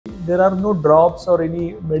there are no drops or any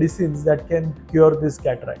medicines that can cure this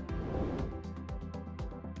cataract.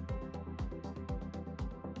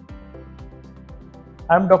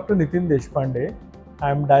 I am Dr. Nitin Deshpande.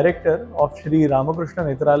 I am director of Shree Ramkrishna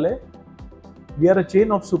Netralaya. We are a chain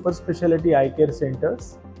of super specialty eye care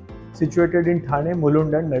centers situated in Thane,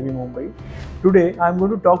 Mulund and Navi Mumbai. Today I am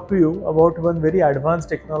going to talk to you about one very advanced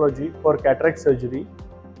technology for cataract surgery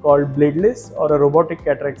called bladeless or a robotic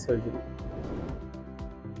cataract surgery.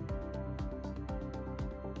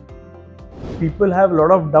 People have a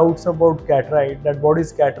lot of doubts about cataract, that what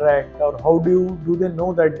is cataract or how do they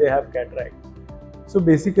know that they have cataract. So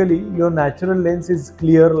basically your natural lens is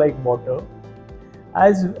clear like water.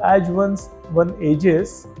 As one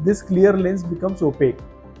ages, this clear lens becomes opaque,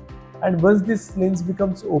 and once this lens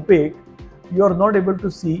becomes opaque, you are not able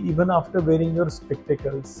to see even after wearing your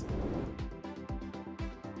spectacles.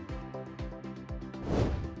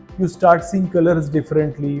 You start seeing colors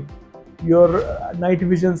differently, your night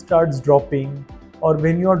vision starts dropping, or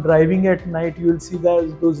when you are driving at night you will see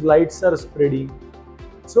that those lights are spreading.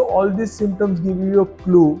 So all these symptoms give you a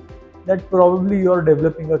clue that probably you are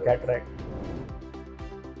developing a cataract.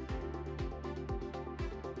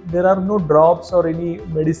 There are no drops or any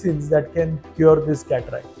medicines that can cure this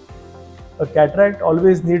cataract. A cataract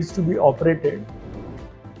always needs to be operated.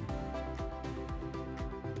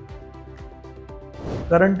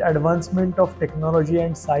 Current advancement of technology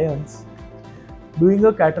and science, doing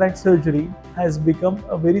a cataract surgery has become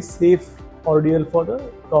a very safe ordeal for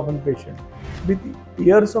the common patient. With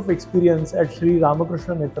years of experience at Shree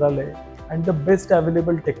Ramkrishna Netralaya and the best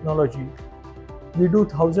available technology, we do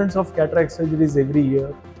thousands of cataract surgeries every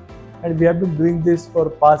year, and we have been doing this for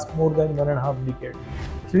past more than 1.5 decades.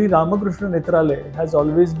 Shree Ramkrishna Netralaya has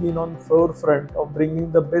always been on forefront of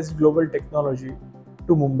bringing the best global technology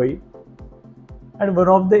to Mumbai. And one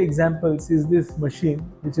of the examples is this machine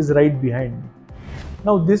which is right behind me.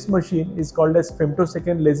 Now this machine is called as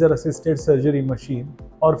Femtosecond laser assisted surgery machine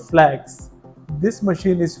or FLACS. This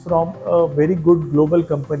machine is from a very good global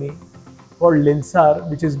company called Lensar,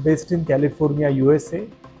 which is based in California, USA.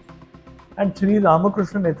 And Shree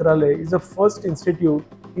Ramkrishna Netralaya is the first institute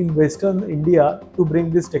in Western India to bring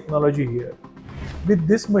this technology here. With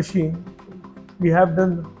this machine, we have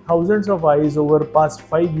done thousands of eyes over past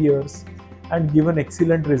 5 years and given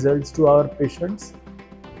excellent results to our patients.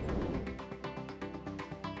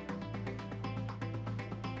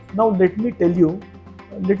 Now let me tell you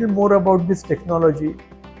a little more about this technology,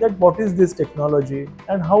 that what is this technology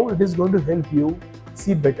and how it is going to help you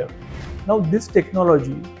see better. Now this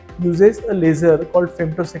technology uses a laser called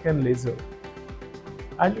Femtosecond laser,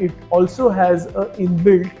 and it also has a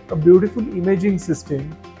beautiful imaging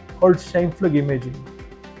system called Scheimpflug imaging.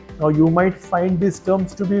 Now you might find these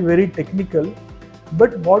terms to be very technical,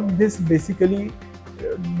 but what this basically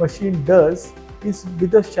machine does is,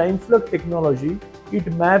 with the Scheimpflug technology, it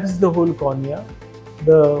maps the whole cornea,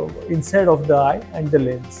 the inside of the eye and the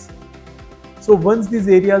lens. So once these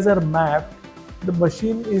areas are mapped, the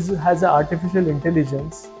machine has an artificial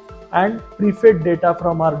intelligence and pre-fed data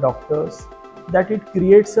from our doctors that it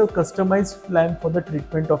creates a customized plan for the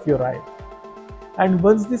treatment of your eye. And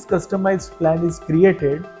once this customized plan is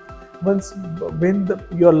created, when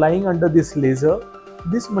you are lying under this laser,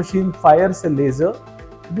 this machine fires a laser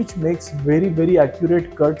which makes very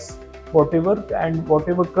accurate cuts. Whatever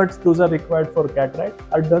cuts those are required for cataract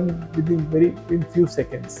are done in few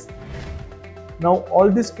seconds. Now all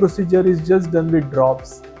this procedure is just done with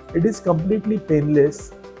drops. It is completely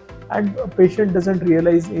painless and a patient doesn't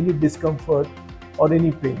realize any discomfort or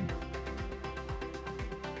any pain.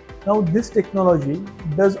 Now this technology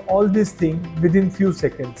does all these things within few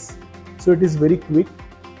seconds. So it is very quick.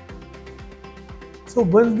 So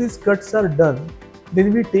once these cuts are done,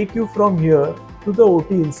 then we take you from here to the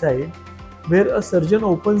OT inside, where a surgeon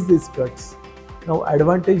opens these cuts. Now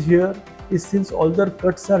advantage here is, since all the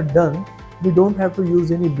cuts are done, we don't have to use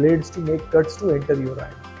any blades to make cuts to enter your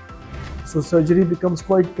eye. So surgery becomes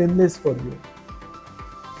quite painless for you.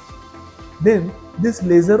 Then this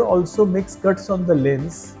laser also makes cuts on the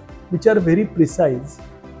lens which are very precise,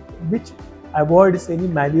 which avoids any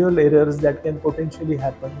manual errors that can potentially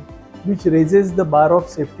happen, which raises the bar of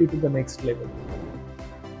safety to the next level.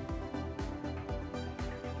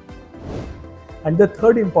 And the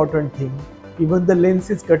third important thing, even the lens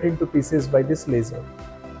is cut into pieces by this laser.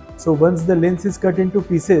 So once the lens is cut into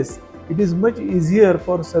pieces, it is much easier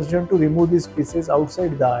for surgeon to remove these pieces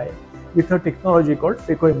outside the eye with a technology called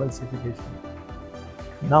phacoemulsification.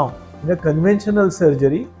 Now, in a conventional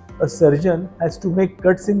surgery, a surgeon has to make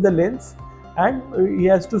cuts in the lens and he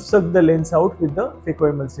has to suck the lens out with the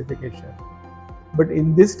phacoemulsification. But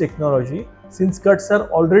in this technology, Since cuts are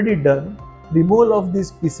already done, removal of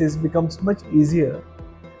these pieces becomes much easier,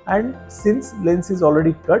 and since lens is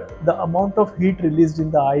already cut, the amount of heat released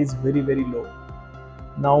in the eye is very low.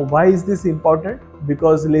 Now why is this important?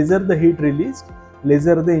 Because lesser the heat released,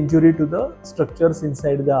 lesser the injury to the structures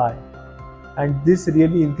inside the eye, and this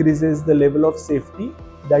really increases the level of safety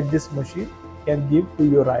that this machine can give to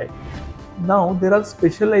your eye. Now there are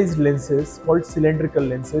specialized lenses called cylindrical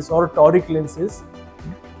lenses or toric lenses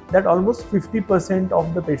that almost 50%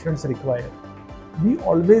 of the patients require. We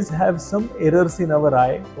always have some errors in our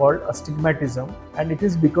eye called astigmatism, and it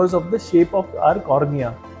is because of the shape of our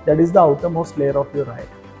cornea, that is the outermost layer of your eye.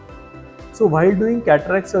 So while doing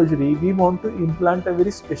cataract surgery, we want to implant a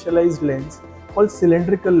very specialized lens called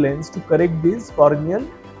cylindrical lens to correct these corneal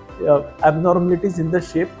abnormalities in the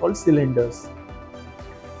shape called cylinders.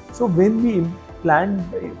 So when we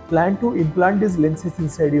plan to implant these lenses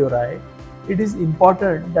inside your eye, it is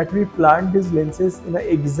important that we plant these lenses in an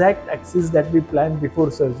exact axis that we planned before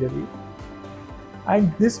surgery.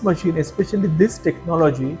 And this machine, especially this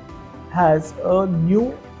technology, has a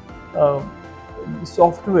new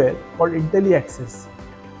software called IntelliAxis.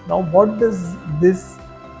 Now what does this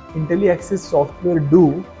IntelliAxis software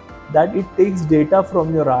do? That it takes data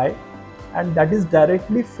from your eye and that is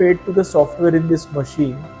directly fed to the software in this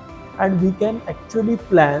machine, and we can actually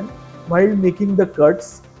plan while making the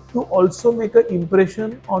cuts to also make an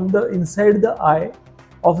impression on the inside the eye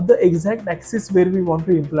of the exact axis where we want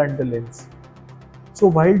to implant the lens. So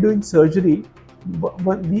while doing surgery,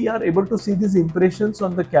 we are able to see these impressions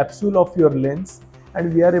on the capsule of your lens,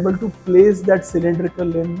 and we are able to place that cylindrical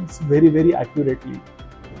lens very accurately.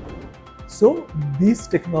 So this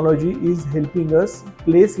technology is helping us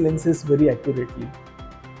place lenses very accurately.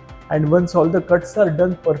 And once all the cuts are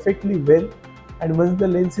done perfectly well, and once the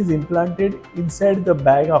lens is implanted inside the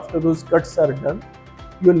bag after those cuts are done,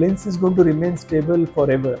 your lens is going to remain stable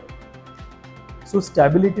forever. So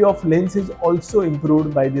stability of lens is also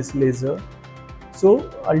improved by this laser. So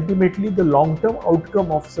ultimately the long-term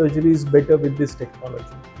outcome of surgery is better with this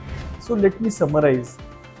technology. So let me summarize.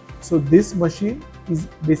 So this machine is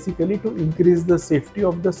basically to increase the safety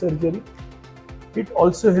of the surgery. It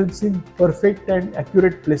also helps in perfect and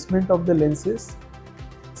accurate placement of the lenses,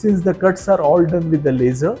 since the cuts are all done with the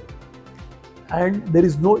laser and there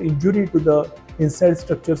is no injury to the inside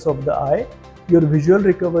structures of the eye. Your visual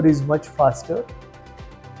recovery is much faster,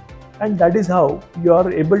 and that is how you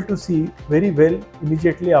are able to see very well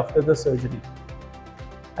immediately after the surgery.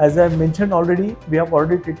 As I have mentioned already, we have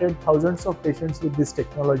already treated thousands of patients with this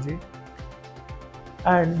technology,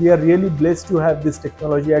 and we are really blessed to have this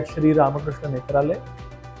technology at Shree Ramkrishna Netralaya.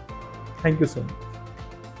 Thank you so much.